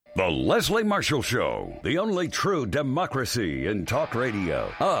The Leslie Marshall Show, the only true democracy in talk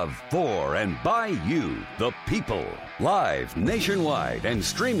radio, of, for, and by you, the people. Live nationwide and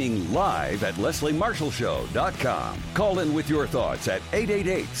streaming live at lesliemarshallshow.com. Call in with your thoughts at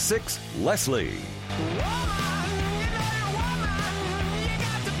 888-6-LESLIE.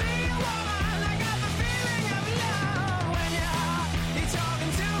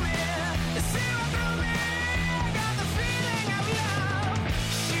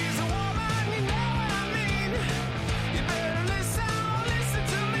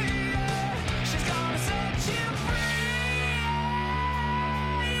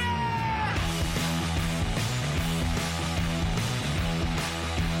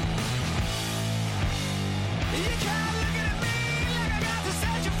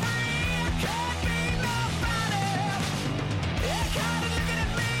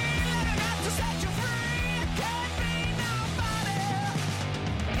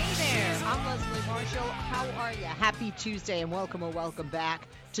 Happy Tuesday and welcome back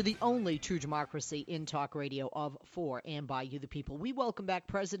to the only true democracy in talk radio of, for, and by you, the people. We welcome back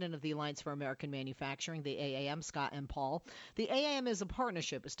President of the Alliance for American Manufacturing, the AAM, Scott M. Paul. The AAM is a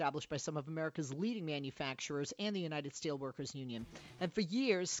partnership established by some of America's leading manufacturers and the United Steelworkers Union. And for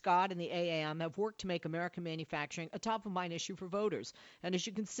years, Scott and the AAM have worked to make American manufacturing a top-of-mind issue for voters. And as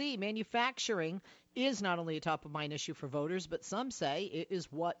you can see, manufacturing is not only a top-of-mind issue for voters, but some say it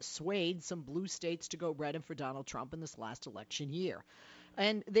is what swayed some blue states to go red and for Donald Trump in this last election year.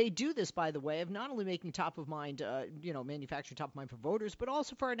 And they do this, by the way, of not only making top-of-mind, manufacturing top-of-mind for voters, but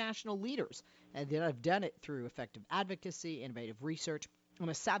also for our national leaders. And they have done it through effective advocacy, innovative research, and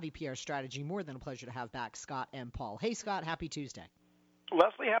a savvy PR strategy. More than a pleasure to have back Scott M. Paul. Hey, Scott, happy Tuesday.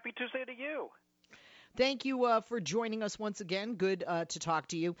 Leslie, happy Tuesday to you. Thank you for joining us once again. Good to talk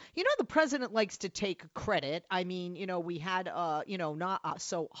to you. You know, the president likes to take credit. I mean, we had, not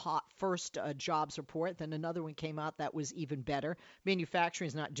so hot first jobs report. Then another one came out that was even better. Manufacturing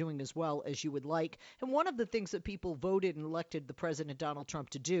is not doing as well as you would like. And one of the things that people voted and elected the president, Donald Trump,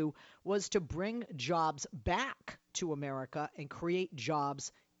 to do was to bring jobs back to America and create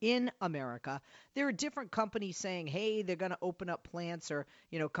jobs in America. There are different companies saying, hey, they're going to open up plants, or,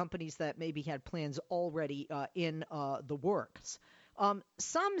 companies that maybe had plans already in the works.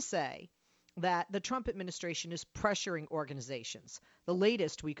 Some say that the Trump administration is pressuring organizations. The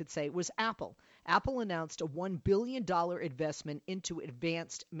latest, we could say, was Apple. Apple announced a $1 billion investment into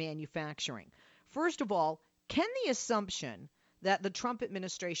advanced manufacturing. First of all, can the assumption that the Trump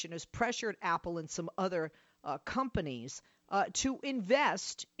administration has pressured Apple and some other companies to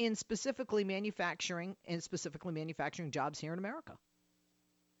invest in specifically manufacturing jobs here in America?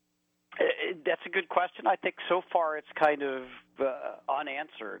 That's a good question. I think so far it's kind of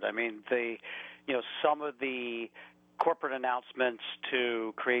unanswered. I mean, some of the corporate announcements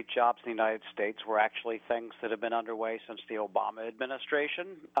to create jobs in the United States were actually things that have been underway since the Obama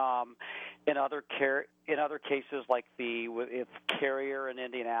administration. In other cases, like with Carrier in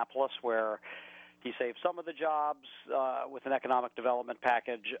Indianapolis, where he saved some of the jobs with an economic development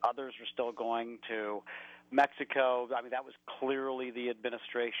package. Others are still going to Mexico. I mean, that was clearly the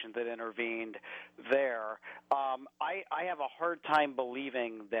administration that intervened there. I have a hard time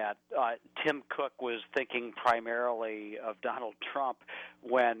believing that Tim Cook was thinking primarily of Donald Trump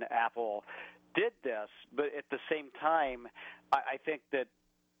when Apple did this. But at the same time, I think that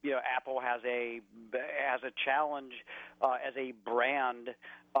Apple has a challenge as a brand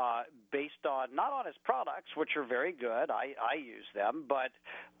based on, not on its products, which are very good. I use them, but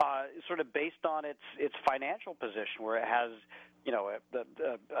sort of based on its financial position, where it has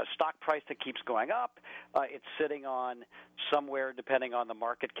a stock price that keeps going up. It's sitting on somewhere, depending on the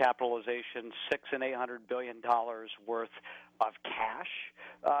market capitalization, $600 and $800 billion worth of cash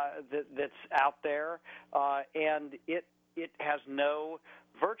that's out there, and it has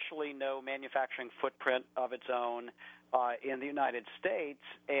virtually no manufacturing footprint of its own in the United States,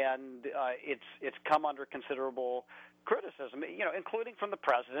 and it's come under considerable criticism, including from the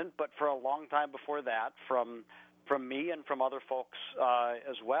president, but for a long time before that, from me and from other folks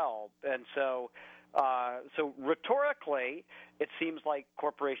as well. And so rhetorically, it seems like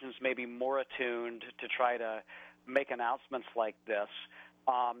corporations may be more attuned to try to make announcements like this.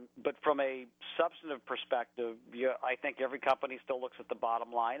 But from a substantive perspective, I think every company still looks at the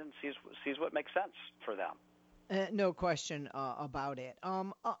bottom line and sees what makes sense for them. No question about it.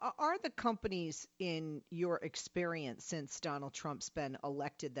 Are the companies, in your experience since Donald Trump's been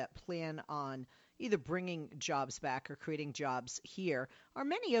elected, that plan on either bringing jobs back or creating jobs here, are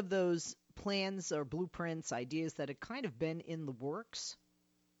many of those plans or blueprints, ideas that have kind of been in the works?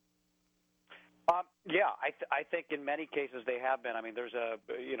 Yeah, I think in many cases they have been. I mean, there's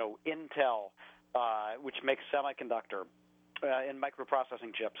Intel, which makes semiconductor and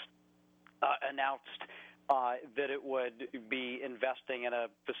microprocessing chips, announced that it would be investing in a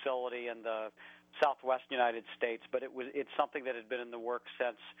facility in the Southwest United States, but it's something that had been in the works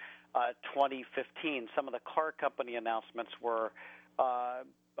since 2015. Some of the car company announcements were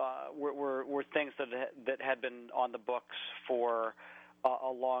things that had been on the books for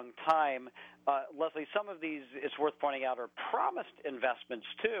a long time. Leslie, some of these, it's worth pointing out, are promised investments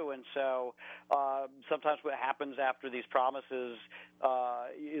too, and so sometimes what happens after these promises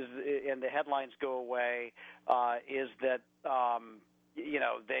and the headlines go away is that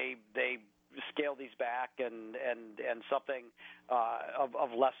they scale these back and something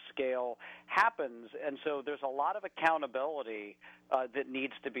of less scale happens, and so there's a lot of accountability that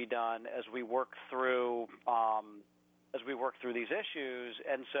needs to be done as we work through these issues,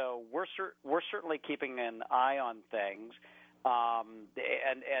 and so we're certainly keeping an eye on things,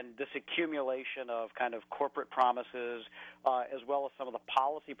 and this accumulation of kind of corporate promises, as well as some of the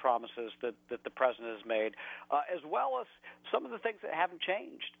policy promises that the president has made, as well as some of the things that haven't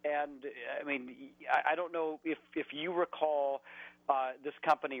changed. And I mean, I don't know if you recall this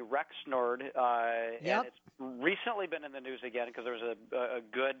company Rexnord, and it's recently been in the news again because there was a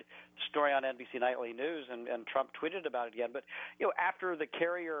good story on NBC Nightly News, and Trump tweeted about it again. But after the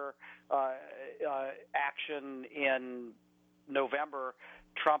Carrier action in November,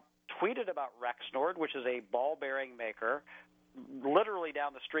 Trump tweeted about Rexnord, which is a ball bearing maker, literally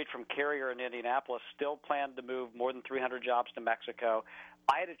down the street from Carrier in Indianapolis, still planned to move more than 300 jobs to Mexico.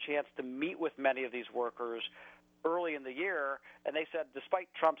 I had a chance to meet with many of these workers early in the year, and they said, despite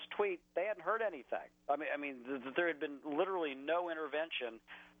Trump's tweet, they hadn't heard anything. I mean, there had been literally no intervention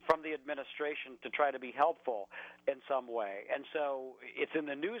from the administration to try to be helpful in some way. And so it's in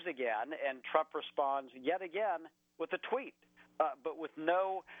the news again, and Trump responds yet again with a tweet, but with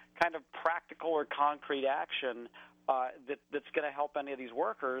no kind of practical or concrete action that's going to help any of these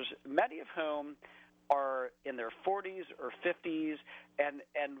workers, many of whom are in their 40s or 50s,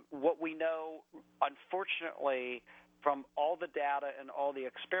 and what we know, unfortunately, from all the data and all the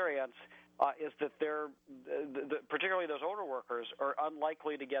experience, is that particularly those older workers, are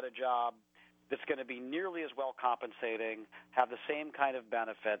unlikely to get a job that's going to be nearly as well compensating, have the same kind of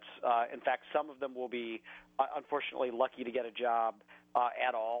benefits. In fact, some of them will be, unfortunately, lucky to get a job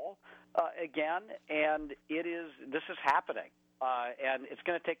at all again, and this is happening, and it's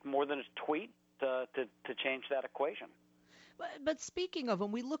going to take more than a tweet to change that equation. But speaking of,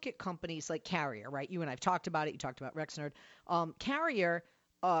 when we look at companies like Carrier, right? You and I have talked about it. You talked about Rexnord. Carrier,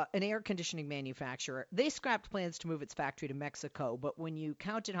 an air conditioning manufacturer, they scrapped plans to move its factory to Mexico. But when you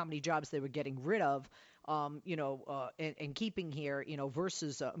counted how many jobs they were getting rid of, and keeping here,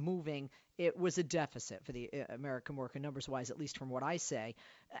 versus moving, it was a deficit for the American worker, numbers-wise, at least from what I say.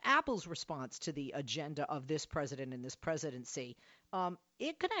 Apple's response to the agenda of this president and this presidency,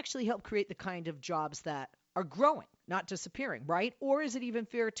 it could actually help create the kind of jobs that are growing, not disappearing, right? Or is it even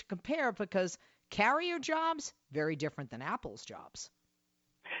fair to compare, because Carrier jobs, very different than Apple's jobs?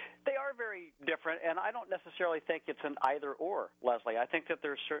 They are very different, and I don't necessarily think it's an either or, Leslie. I think that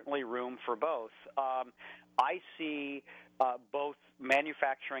there's certainly room for both. I see both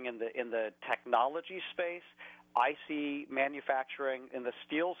manufacturing in the technology space. I see manufacturing in the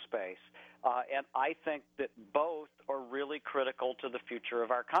steel space, and I think that both are really critical to the future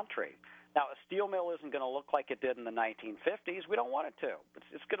of our country. Now, a steel mill isn't going to look like it did in the 1950s. We don't want it to.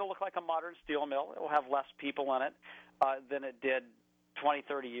 It's going to look like a modern steel mill. It will have less people in it than it did 20,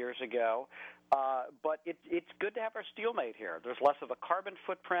 30 years ago. But it's good to have our steel made here. There's less of a carbon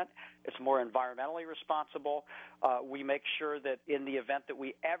footprint. It's more environmentally responsible. We make sure that in the event that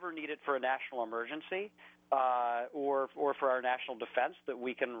we ever need it for a national emergency, or for our national defense, that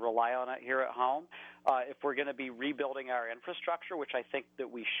we can rely on it here at home. If we're going to be rebuilding our infrastructure, which I think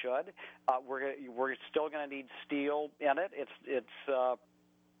that we should, we're still going to need steel in it. It's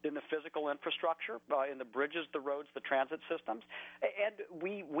in the physical infrastructure, in the bridges, the roads, the transit systems. And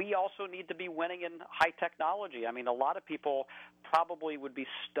we also need to be winning in high technology. I mean, a lot of people probably would be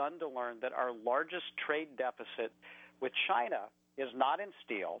stunned to learn that our largest trade deficit with China is not in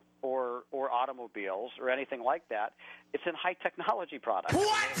steel or automobiles or anything like that. It's in high technology products.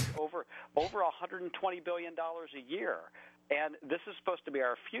 What? Over $120 billion a year. And this is supposed to be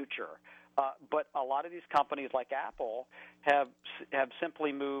our future. But a lot of these companies like Apple have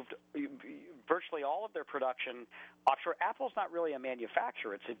simply moved virtually all of their production offshore. Apple's not really a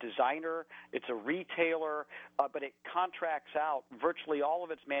manufacturer. It's a designer. It's a retailer. But it contracts out virtually all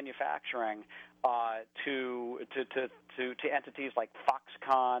of its manufacturing to entities like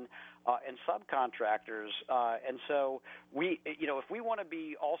Foxconn and subcontractors. And so if we want to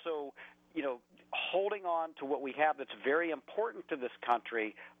be also, holding on to what we have that's very important to this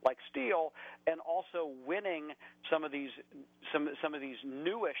country, like steel, and also winning some of these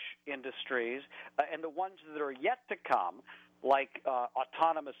newish industries, and the ones that are yet to come, like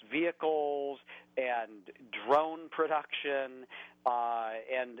autonomous vehicles and drone production,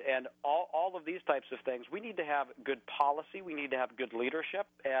 and all of these types of things. We need to have good policy. We need to have good leadership.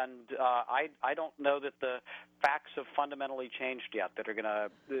 And I don't know that the facts have fundamentally changed yet that are going to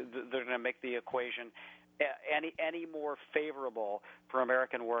make the equation any more favorable for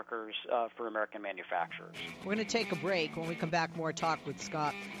American workers, for American manufacturers. We're going to take a break. When we come back, more talk with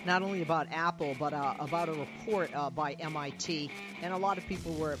Scott, not only about Apple, but about a report by MIT. And a lot of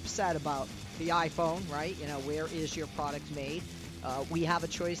people were upset about the iPhone, right? Where is your product made? We have a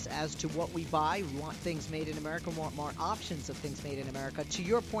choice as to what we buy. We want things made in America. We want more options of things made in America. To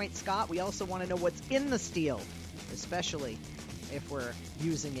your point, Scott, we also want to know what's in the steel, especially if we're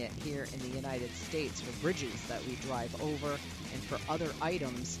using it here in the United States for bridges that we drive over and for other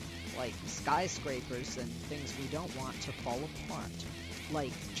items like skyscrapers and things we don't want to fall apart,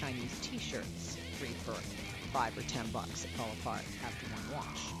 like Chinese T-shirts, 3 for $5 or $10 that fall apart after one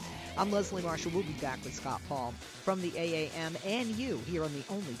wash. I'm Leslie Marshall. We'll be back with Scott Paul from the AAM and you here on the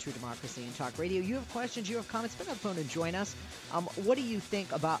only true democracy in talk radio. You have questions, you have comments, pick up the phone and join us. What do you think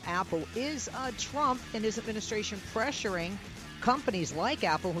about Apple? Is Trump and his administration pressuring companies like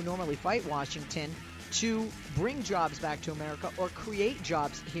Apple, who normally fight Washington, to bring jobs back to America or create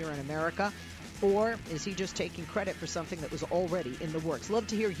jobs here in America? Or is he just taking credit for something that was already in the works? Love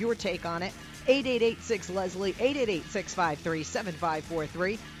to hear your take on it. 888-6-LESLIE,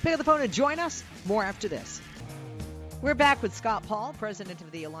 888-653-7543. Pick up the phone and join us. More after this. We're back with Scott Paul, president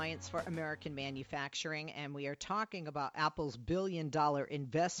of the Alliance for American Manufacturing, and we are talking about Apple's billion-dollar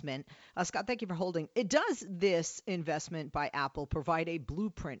investment. Scott, thank you for holding. Does this investment by Apple provide a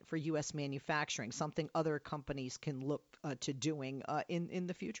blueprint for U.S. manufacturing, something other companies can look to doing in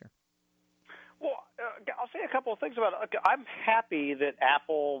the future? Well, I'll say a couple of things about it. I'm happy that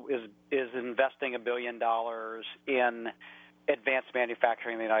Apple is investing $1 billion in advanced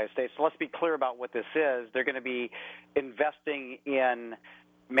manufacturing in the United States. So let's be clear about what this is. They're going to be investing in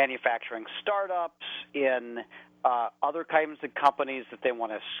manufacturing startups, in other kinds of companies that they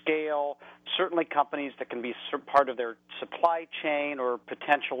want to scale, certainly companies that can be part of their supply chain or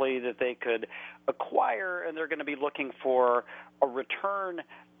potentially that they could acquire, and they're going to be looking for a return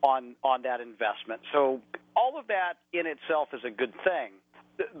on that investment. So all of that in itself is a good thing.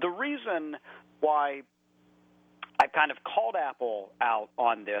 The reason why I kind of called Apple out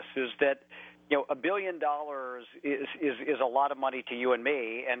on this is that $1 billion is a lot of money to you and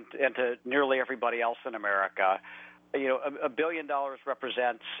me and to nearly everybody else in America. $1 billion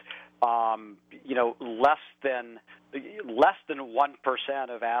represents less than 1%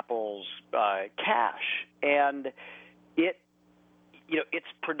 of Apple's cash, and its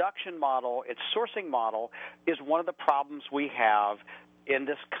production model, its sourcing model, is one of the problems we have in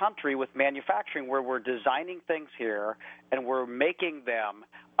this country with manufacturing, where we're designing things here and we're making them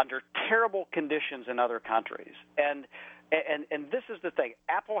under terrible conditions in other countries. And this is the thing.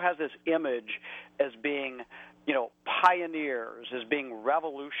 Apple has this image as being, pioneers, as being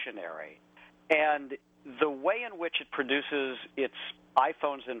revolutionary. And the way in which it produces its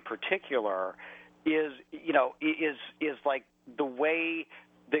iPhones in particular is like the way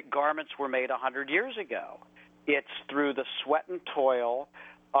that garments were made 100 years ago. It's through the sweat and toil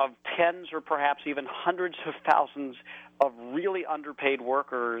of tens or perhaps even hundreds of thousands of really underpaid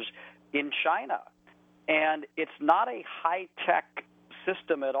workers in China. And it's not a high-tech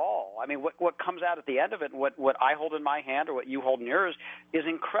system at all. I mean, what comes out at the end of it, what I hold in my hand or what you hold in yours, is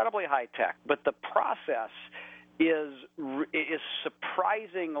incredibly high-tech. But the process is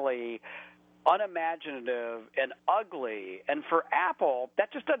surprisingly unimaginative and ugly. And for Apple,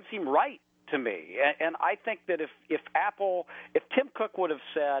 that just doesn't seem right to me. And I think that if Tim Cook would have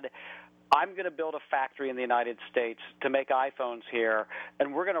said, I'm going to build a factory in the United States to make iPhones here,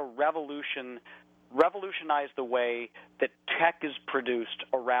 and we're going to revolutionize the way that tech is produced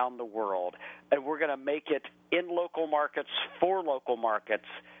around the world, and we're going to make it in local markets for local markets.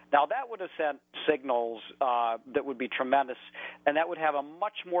 Now, that would have sent signals that would be tremendous, and that would have a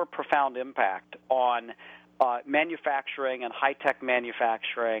much more profound impact on manufacturing and high-tech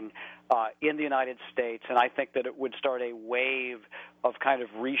manufacturing in the United States, and I think that it would start a wave of kind of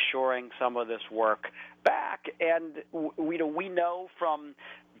reshoring some of this work back. And we know from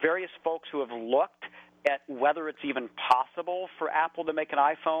various folks who have looked at whether it's even possible for Apple to make an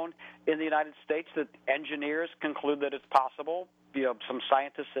iPhone in the United States, that engineers conclude that it's possible. some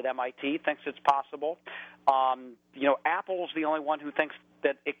scientists at MIT thinks it's possible. Apple's the only one who thinks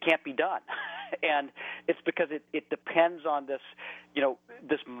that it can't be done, and it's because it depends on this,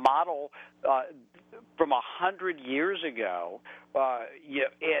 this model from 100 years ago.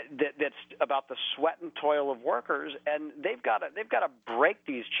 That's about the sweat and toil of workers, and they've got to break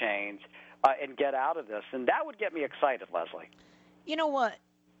these chains and get out of this, and that would get me excited, Leslie. You know what?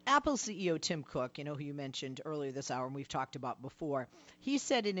 Apple CEO Tim Cook, who you mentioned earlier this hour and we've talked about before, he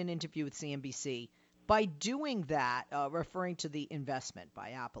said in an interview with CNBC, by doing that, referring to the investment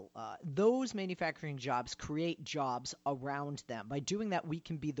by Apple, those manufacturing jobs create jobs around them. By doing that, we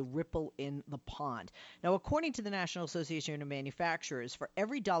can be the ripple in the pond. Now, according to the National Association of Manufacturers, for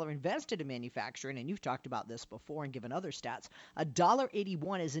every dollar invested in manufacturing, and you've talked about this before and given other stats,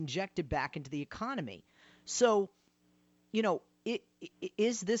 $1.81 is injected back into the economy. So,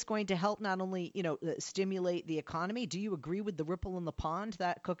 is this going to help not only, stimulate the economy? Do you agree with the ripple in the pond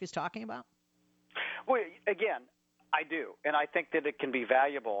that Cook is talking about? Well, again, I do, and I think that it can be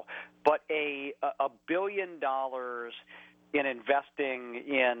valuable. But $1 billion in investing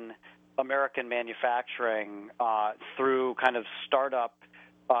in American manufacturing through kind of startup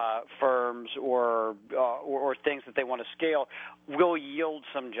firms or things that they want to scale will yield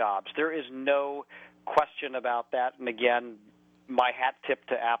some jobs. There is no question about that. And again, my hat tip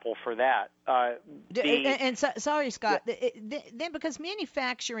to Apple for that. Sorry, Scott. Yeah. Then because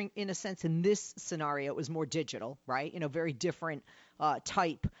manufacturing, in a sense, in this scenario, is more digital, right? Very different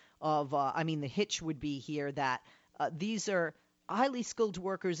type of. The hitch would be here that these are highly skilled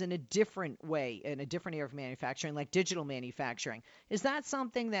workers in a different way, in a different area of manufacturing, like digital manufacturing. Is that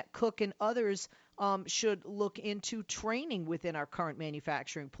something that Cook and others should look into training within our current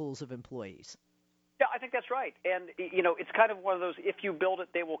manufacturing pools of employees? Yeah, I think that's right. And, it's kind of one of those, if you build it,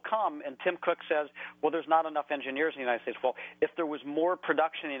 they will come. And Tim Cook says, well, there's not enough engineers in the United States. Well, if there was more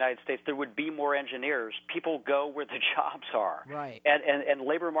production in the United States, there would be more engineers. People go where the jobs are. Right. And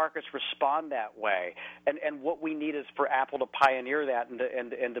labor markets respond that way. And what we need is for Apple to pioneer that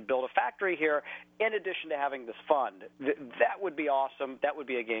and to build a factory here, in addition to having this fund. That would be awesome. That would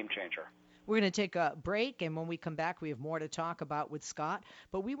be a game changer. We're going to take a break, and when we come back, we have more to talk about with Scott.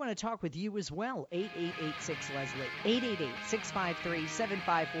 But we want to talk with you as well. 8886-LESLIE.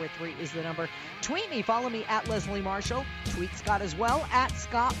 888-653-7543 is the number. Tweet me. Follow me at Leslie Marshall. Tweet Scott as well, at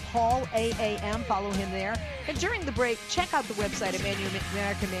Scott Paul AAM. Follow him there. And during the break, check out the website at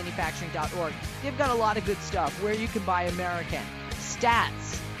AmericanManufacturing.org. They've got a lot of good stuff where you can buy American.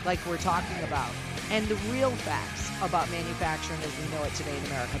 Stats, like we're talking about, and the real facts about manufacturing as we know it today in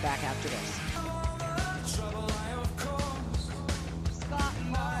America. Back after this. Scott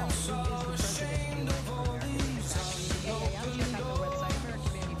Paul is the president of American Manufacturing. Check out the website,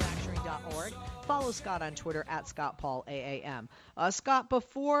 AmericanManufacturing.org. Follow Scott on Twitter at Scott Paul AAM. Scott,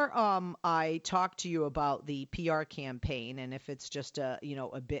 before I talk to you about the PR campaign and if it's just a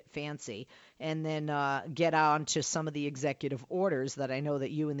bit fancy, and then get on to some of the executive orders that I know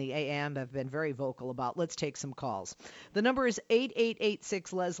that you and the AM have been very vocal about, let's take some calls. The number is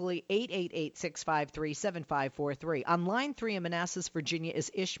 8886-LESLIE, 888-653-7543. On line 3 in Manassas, Virginia is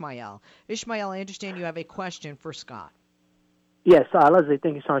Ishmael. Ishmael, I understand you have a question for Scott. Yes, Leslie,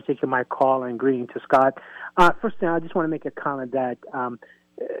 thank you so much for taking my call, and greeting to Scott. First thing, I just want to make a comment that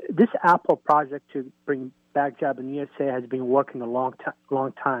this Apple project to bring back jobs in the USA has been working a long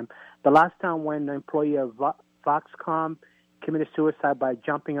time. The last time when an employee of Foxconn committed suicide by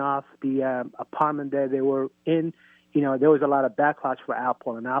jumping off the apartment there they were in, there was a lot of backlash for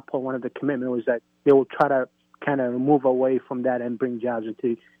Apple. And Apple, one of the commitments was that they will try to kind of move away from that and bring jobs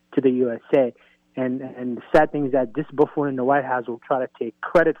to the USA. And the sad thing is that this buffoon in the White House will try to take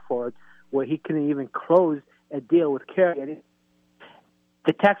credit for it, where he couldn't even close a deal with Carrier.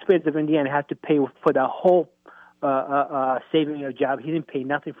 The taxpayers of Indiana have to pay for the whole saving of job. He didn't pay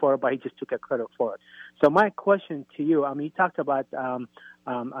nothing for it, but he just took a credit for it. So my question to you, you talked about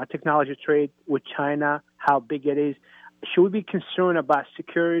technology trade with China, how big it is. Should we be concerned about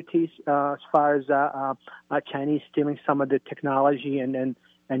securities as far as Chinese stealing some of the technology and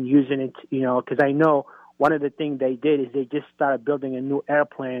using it, because I know one of the things they did is they just started building a new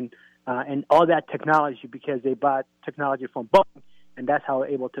airplane and all that technology because they bought technology from Boeing, and that's how we're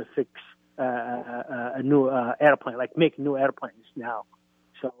able to fix a new airplane, like make new airplanes now.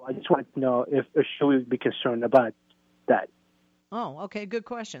 So I just wanted to know if should we be concerned about that. Oh, okay. Good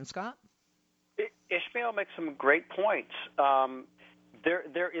question. Scott? Ishmael makes some great points.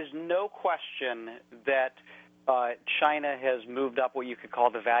 There is no question that China has moved up what you could call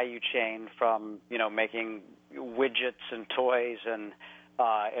the value chain from, making widgets and toys and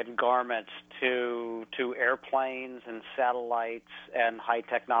and garments to airplanes and satellites and high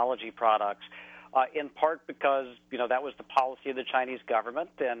technology products, in part because that was the policy of the Chinese government,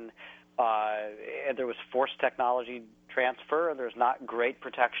 and there was forced technology transfer. There's not great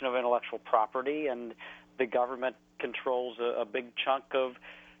protection of intellectual property, and the government controls a big chunk of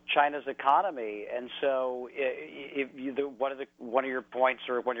China's economy. And so one of your points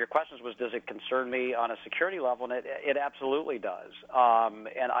or one of your questions was, does it concern me on a security level? And it absolutely does.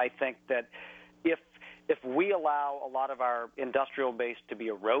 And I think that if we allow a lot of our industrial base to be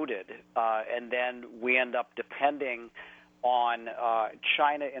eroded, and then we end up depending on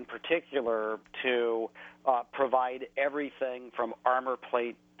China in particular to provide everything from armor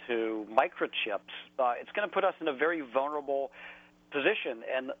plate to microchips, it's going to put us in a very vulnerable position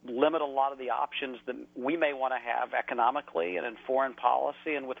and limit a lot of the options that we may want to have economically and in foreign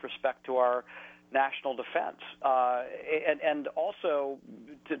policy and with respect to our national defense. And also,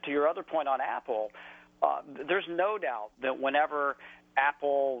 to your other point on Apple, there's no doubt that whenever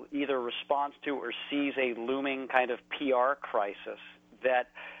Apple either responds to or sees a looming kind of PR crisis,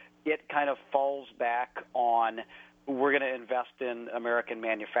 that it kind of falls back on, we're going to invest in American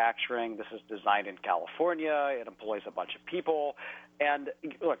manufacturing. This is designed in California. It employs a bunch of people. And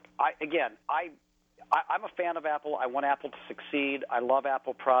look, I'm a fan of Apple. I want Apple to succeed. I love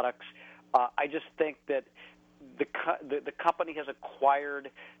Apple products. I just think that the company has acquired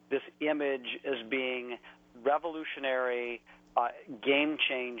this image as being revolutionary,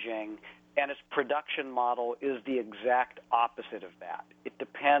 game-changing, and its production model is the exact opposite of that. It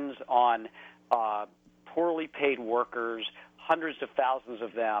depends on poorly paid workers, hundreds of thousands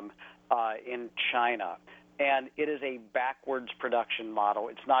of them in China. And it is a backwards production model.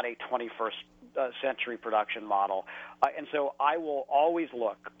 It's not a 21st century production model. And so I will always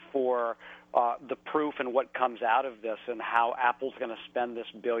look for the proof and what comes out of this and how Apple's going to spend this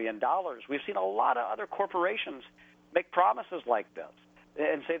 $1 billion. We've seen a lot of other corporations make promises like this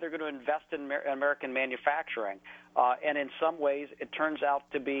and say they're going to invest in American manufacturing. And in some ways, it turns out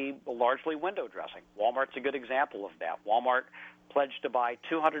to be largely window dressing. Walmart's a good example of that. Walmart pledged to buy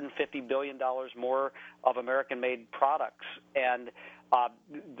 $250 billion more of American-made products, and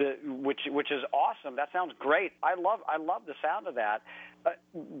which is awesome. That sounds great. I love the sound of that.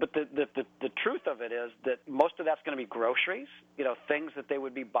 But the truth of it is that most of that's going to be groceries, things that they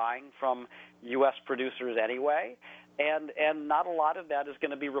would be buying from U.S. producers anyway, and not a lot of that is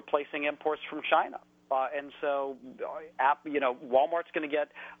going to be replacing imports from China. And so, Walmart's going to get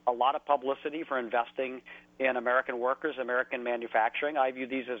a lot of publicity for investing in American workers, American manufacturing. I view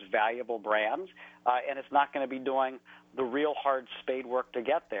these as valuable brands, and it's not going to be doing the real hard spade work to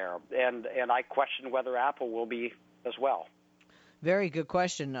get there. And I question whether Apple will be as well. Very good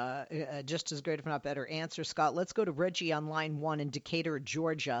question. Just as great, if not better, answer, Scott. Let's go to Reggie on line 1 in Decatur,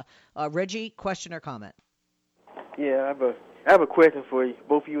 Georgia. Reggie, question or comment? Yeah, I have a question for you,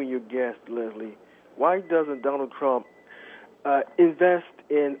 both you and your guest, Leslie. Why doesn't Donald Trump invest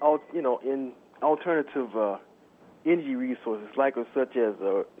in alternative energy resources, such as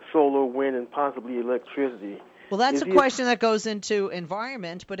solar, wind, and possibly electricity? Well, that's a question that goes into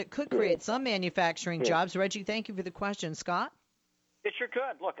environment, but it could create some manufacturing jobs. Reggie, thank you for the question. Scott? It sure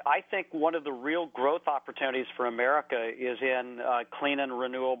could. Look, I think one of the real growth opportunities for America is in clean and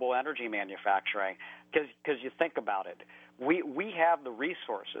renewable energy manufacturing, because you think about it. We have the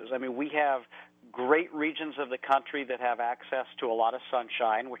resources. I mean, we have great regions of the country that have access to a lot of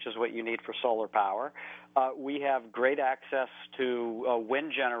sunshine, which is what you need for solar power. We have great access to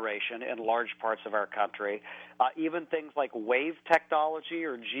wind generation in large parts of our country. Even things like wave technology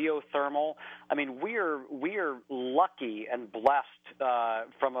or geothermal. I mean, we are lucky and blessed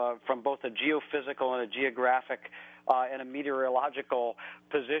from both a geophysical and a geographic and a meteorological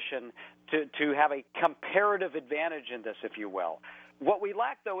position to have a comparative advantage in this, if you will. What we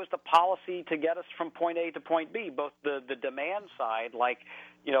lack, though, is the policy to get us from point A to point B, both the demand side, like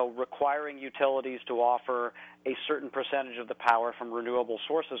requiring utilities to offer a certain percentage of the power from renewable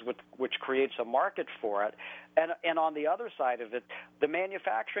sources, which creates a market for it, and on the other side of it, the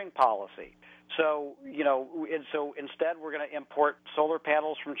manufacturing policy. So instead we're going to import solar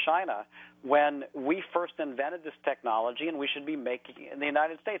panels from China when we first invented this technology, and we should be making it in the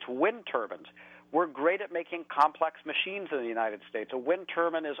United States. Wind turbines. We're great at making complex machines in the United States. A wind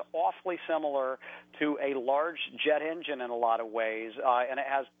turbine is awfully similar to a large jet engine in a lot of ways, and it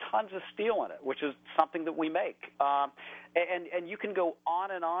has tons of steel in it, which is something that we make. And you can go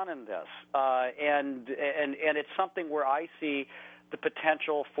on in this, and it's something where I see the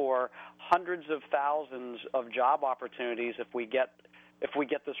potential for hundreds of thousands of job opportunities if we get if we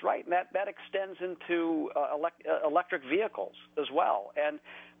get this right, and that extends into electric vehicles as well.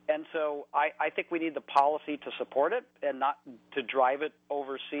 And so I think we need the policy to support it and not to drive it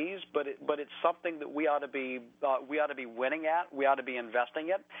overseas. But it's something that we ought to be winning at. We ought to be investing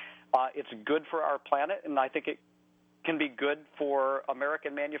in. It's good for our planet, and I think it can be good for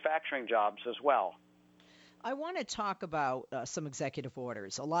American manufacturing jobs as well. I want to talk about some executive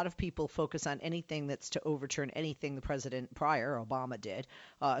orders. A lot of people focus on anything that's to overturn anything the president prior, Obama, did,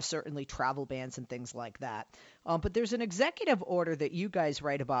 certainly travel bans and things like that. But there's an executive order that you guys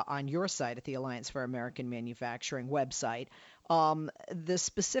write about on your site at the Alliance for American Manufacturing website, the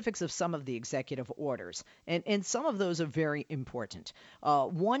specifics of some of the executive orders. And some of those are very important.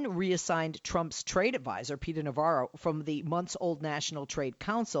 One reassigned Trump's trade advisor, Peter Navarro, from the months-old National Trade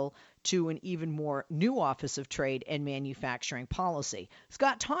Council to an even more new Office of Trade and Manufacturing Policy.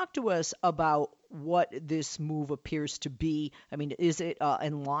 Scott, talk to us about what this move appears to be. I mean, is it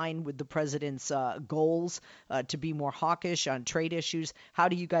in line with the president's goals to be more hawkish on trade issues? How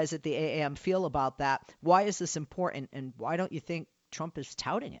do you guys at the AAM feel about that? Why is this important, and why don't you think Trump is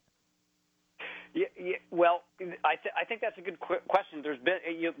touting it? Yeah, well, I think that's a good question. There's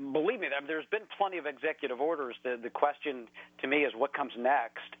been, believe me, there's been plenty of executive orders. The question to me is what comes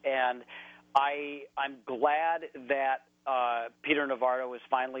next, and I'm glad that Peter Navarro is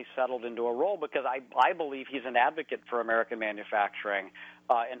finally settled into a role, because I believe he's an advocate for American manufacturing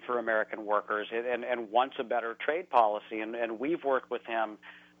and for American workers, and wants a better trade policy. And we've worked with him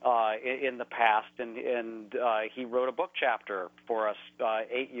in the past, and he wrote a book chapter for us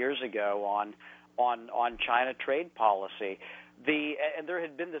 8 years ago on China trade policy. And there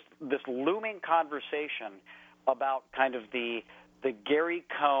had been this looming conversation about kind of the Gary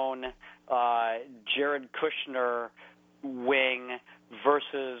Cohn, Jared Kushner wing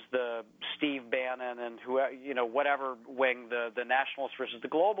versus the Steve Bannon and whatever wing, the nationalists versus the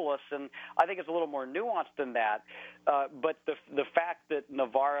globalists, and I think it's a little more nuanced than that. But the fact that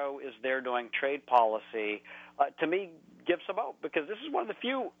Navarro is there doing trade policy, to me, gives some hope, because this is one of the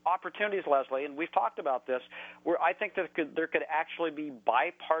few opportunities, Leslie, and we've talked about this, where I think that there could actually be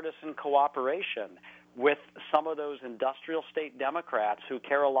bipartisan cooperation with some of those industrial state Democrats who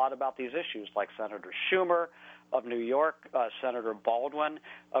care a lot about these issues, like Senator Schumer of New York, Senator Baldwin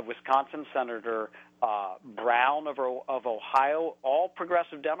of Wisconsin, Senator Brown of Ohio, all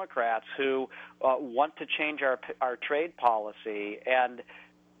progressive Democrats who want to change our trade policy. And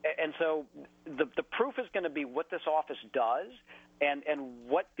so the proof is going to be what this office does and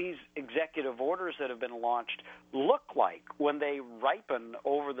what these executive orders that have been launched look like when they ripen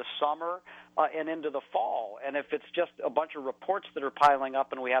over the summer and into the fall. And if it's just a bunch of reports that are piling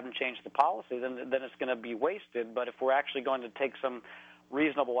up and we haven't changed the policy, then it's going to be wasted. But if we're actually going to take some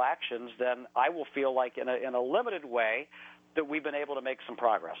reasonable actions, then I will feel like in a limited way that we've been able to make some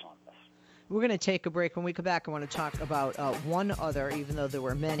progress on this. We're going to take a break. When we come back, I want to talk about one other, even though there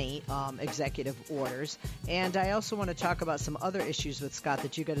were many executive orders. And I also want to talk about some other issues with Scott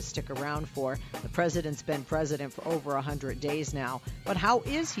that you got to stick around for. The president's been president for over 100 days now. But how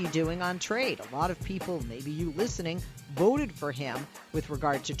is he doing on trade? A lot of people, maybe you listening, voted for him with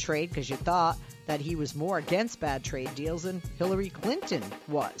regard to trade because you thought that he was more against bad trade deals than Hillary Clinton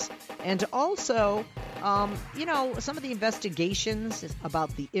was. And also, some of the investigations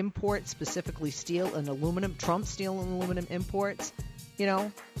about the import, specifically steel and aluminum, Trump steel and aluminum imports,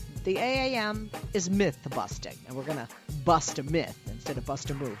 the AAM is myth busting, and we're going to bust a myth instead of bust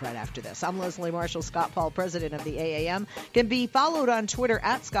a move right after this. I'm Leslie Marshall. Scott Paul, president of the AAM, can be followed on Twitter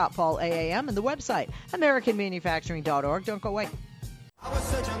at Scott Paul AAM and the website AmericanManufacturing.org. Don't go away. I was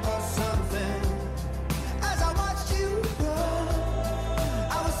searching for something as I watched you run.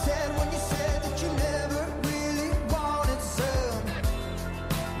 I was sad when you said that you never really wanted some.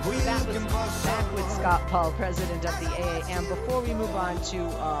 That was back with Scott Paul, president of the AAM. Before we move on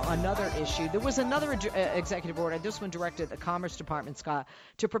to another issue, there was another executive order, this one directed at the Commerce Department, Scott,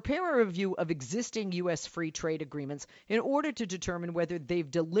 to prepare a review of existing U.S. free trade agreements in order to determine whether they've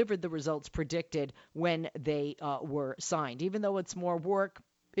delivered the results predicted when they were signed. Even though it's more work,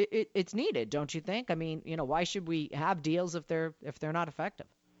 it's needed, don't you think? I mean, why should we have deals if they're not effective?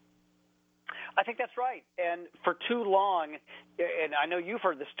 I think that's right. And for too long, and I know you've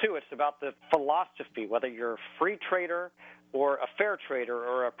heard this too, it's about the philosophy, whether you're a free trader or a fair trader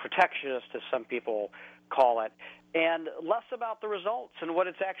or a protectionist, as some people call it, and less about the results and what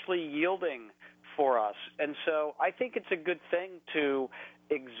it's actually yielding for us. And so I think it's a good thing to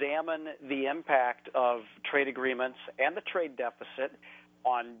examine the impact of trade agreements and the trade deficit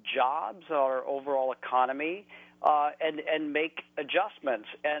on jobs, our overall economy, and make adjustments.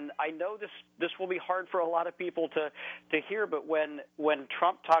 And I know this will be hard for a lot of people to hear, but when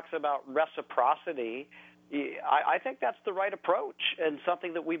Trump talks about reciprocity, I think that's the right approach and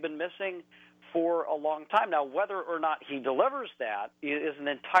something that we've been missing for a long time. Now, whether or not he delivers that is an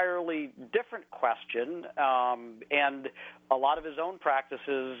entirely different question, and a lot of his own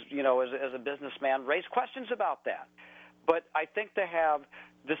practices, as a businessman, raise questions about that. But I think to have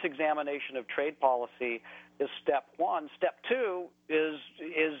this examination of trade policy is step one. Step two is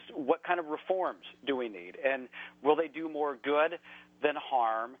what kind of reforms do we need, and will they do more good than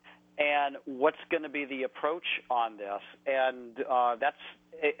harm? And what's going to be the approach on this? And that's,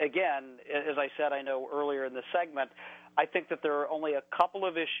 again, as I said, I know earlier in the segment, I think that there are only a couple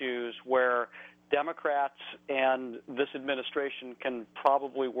of issues where Democrats and this administration can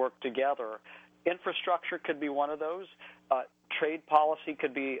probably work together. Infrastructure could be one of those. Trade policy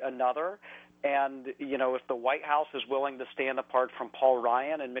could be another. And, if the White House is willing to stand apart from Paul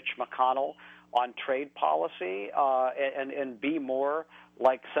Ryan and Mitch McConnell on trade policy and be more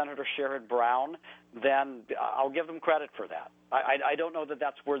like Senator Sherrod Brown, then I'll give them credit for that. I don't know that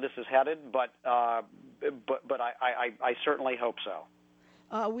that's where this is headed, but I certainly hope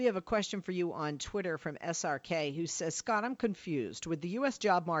so. We have a question for you on Twitter from SRK who says, Scott, I'm confused. With the U.S.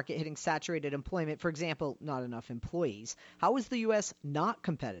 job market hitting saturated employment, for example, not enough employees, how is the U.S. not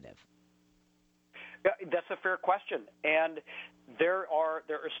competitive? Yeah, that's a fair question. And there are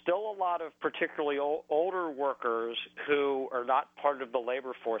still a lot of particularly older workers who are not part of the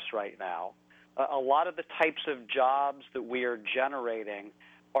labor force right now. A lot of the types of jobs that we are generating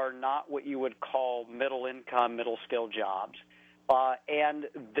are not what you would call middle-income, middle-skill jobs. And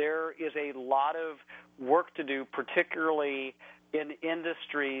there is a lot of work to do, particularly in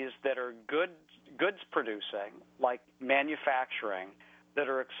industries that are goods producing, like manufacturing, that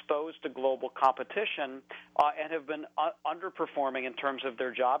are exposed to global competition and have been underperforming in terms of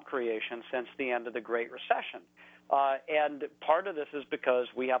their job creation since the end of the Great Recession. And part of this is because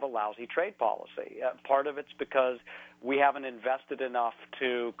we have a lousy trade policy. Part of it's because we haven't invested enough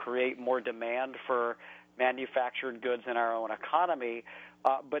to create more demand for manufactured goods in our own economy.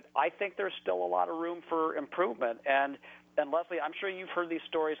 But I think there's still a lot of room for improvement. And Leslie, I'm sure you've heard these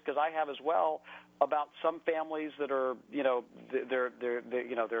stories, because I have as well, about some families that are, they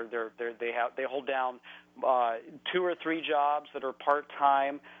hold down 2 or 3 jobs that are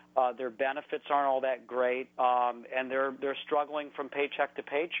part-time. Their benefits aren't all that great, and they're struggling from paycheck to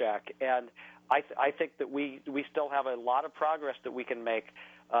paycheck. And I think that we still have a lot of progress that we can make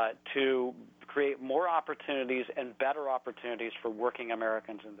to create more opportunities and better opportunities for working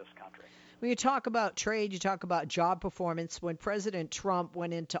Americans in this country. When you talk about trade, you talk about job performance. When President Trump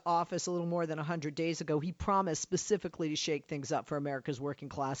went into office a little more than 100 days ago, he promised specifically to shake things up for America's working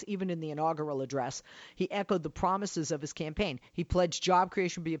class. Even in the inaugural address, he echoed the promises of his campaign. He pledged job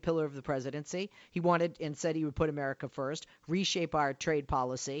creation would be a pillar of the presidency. He wanted and said he would put America first, reshape our trade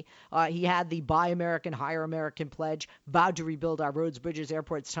policy. He had the Buy American, Hire American pledge, vowed to rebuild our roads, bridges,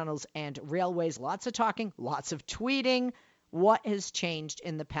 airports, tunnels, and railways. Lots of talking, lots of tweeting. What has changed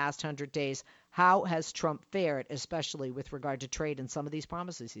in the past 100 days? How has Trump fared, especially with regard to trade and some of these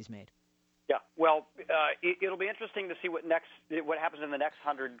promises he's made? Yeah, well, it'll be interesting to see what happens in the next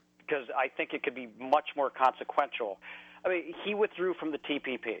 100, because I think it could be much more consequential. I mean, he withdrew from the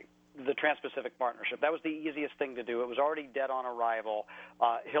TPP, the Trans-Pacific Partnership. That was the easiest thing to do. It was already dead on arrival.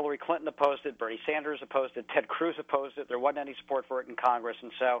 Hillary Clinton opposed it. Bernie Sanders opposed it. Ted Cruz opposed it. There wasn't any support for it in Congress,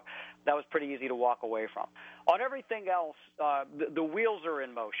 and so that was pretty easy to walk away from. On everything else, the wheels are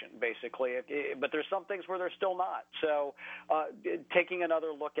in motion, basically, but there's some things where they're still not. So taking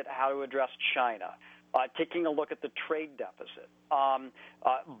another look at how to address China, taking a look at the trade deficit,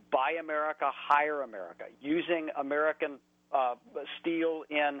 Buy America, Hire America, using American steel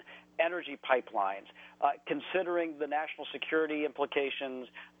in energy pipelines, considering the national security implications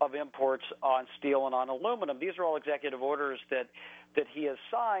of imports on steel and on aluminum. These are all executive orders that he has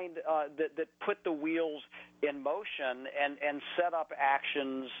signed that put the wheels in motion and set up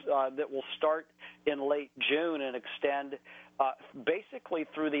actions that will start in late June and extend basically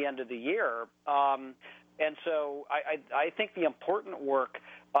through the end of the year. And so I think the important work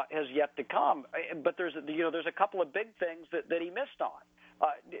has yet to come. But there's a couple of big things that he missed on.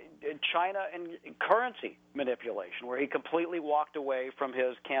 China and currency manipulation, where he completely walked away from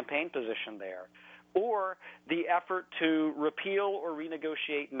his campaign position there, or the effort to repeal or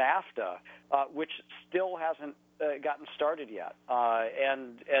renegotiate NAFTA, which still hasn't gotten started yet.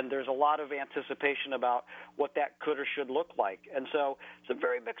 And there's a lot of anticipation about what that could or should look like. And so it's a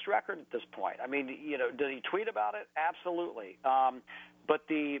very mixed record at this point. I mean, does he tweet about it? Absolutely. but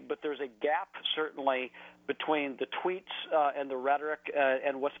there's a gap certainly between the tweets and the rhetoric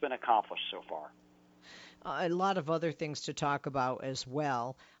and what's been accomplished so far. A lot of other things to talk about as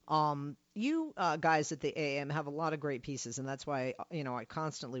well. You guys at the AM have a lot of great pieces, and that's why I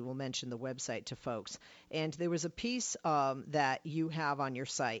constantly will mention the website to folks. And there was a piece that you have on your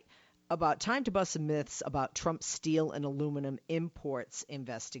site about time to bust some myths about Trump's steel and aluminum imports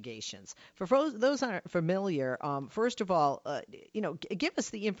investigations. For those aren't familiar, first of all, give us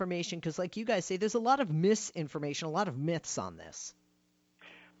the information, because like you guys say, there's a lot of misinformation, a lot of myths on this.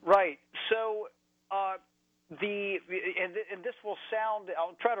 Right. So and this will sound,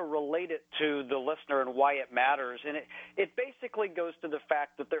 I'll try to relate it to the listener and why it matters. And it basically goes to the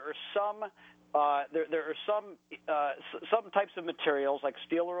fact that there are some types of materials like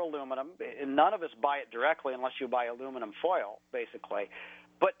steel or aluminum, and none of us buy it directly unless you buy aluminum foil, basically.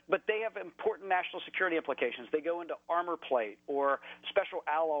 But they have important national security implications. They go into armor plate or special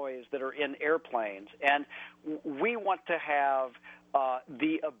alloys that are in airplanes. And we want to have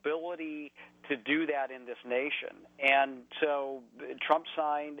the ability to do that in this nation. And so Trump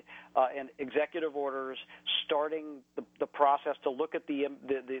signed an executive orders starting the process to look at the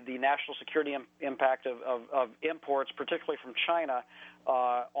national security impact of imports, particularly from China,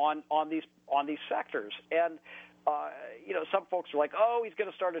 on these sectors. And some folks are like, oh, he's going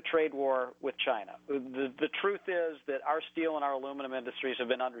to start a trade war with China. The truth is that our steel and our aluminum industries have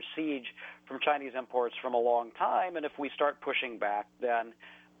been under siege from Chinese imports from a long time, and if we start pushing back, then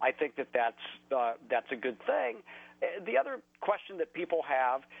I think that's a good thing. The other question that people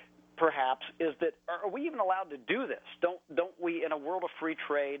have, perhaps, is that are we even allowed to do this? Don't we, in a world of free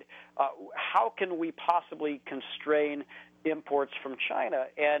trade, how can we possibly constrain imports from China?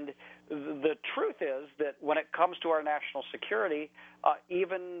 And the truth is that when it comes to our national security,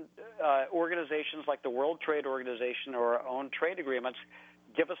 even organizations like the World Trade Organization or our own trade agreements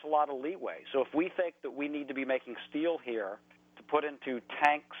give us a lot of leeway. So if we think that we need to be making steel here to put into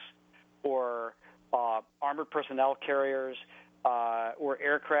tanks or armored personnel carriers or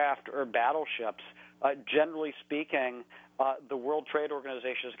aircraft or battleships, generally speaking, the World Trade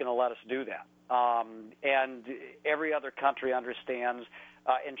Organization is going to let us do that. And every other country understands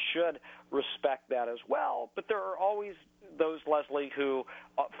and should respect that as well. But there are always those, Leslie, who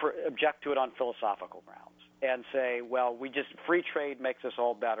object to it on philosophical grounds and say, well, free trade makes us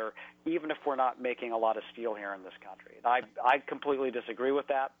all better, even if we're not making a lot of steel here in this country. And I completely disagree with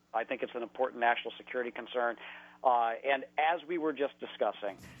that. I think it's an important national security concern. And as we were just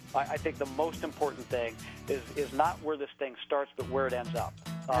discussing, I think the most important thing is not where this thing starts, but where it ends up.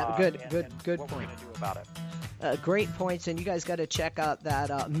 Good what point. We're going to do about it. Great points, and you guys got to check out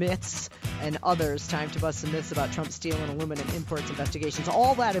that Myths and Others, Time to Bust Some Myths about Trump's steel and aluminum imports investigations.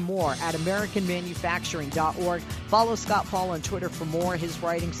 All that and more at AmericanManufacturing.org. Follow Scott Paul on Twitter for more. His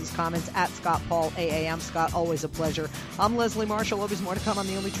writings, his comments at Scott Paul AAM. Scott, always a pleasure. I'm Leslie Marshall. Always more to come on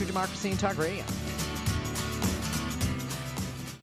the only true democracy in talk radio.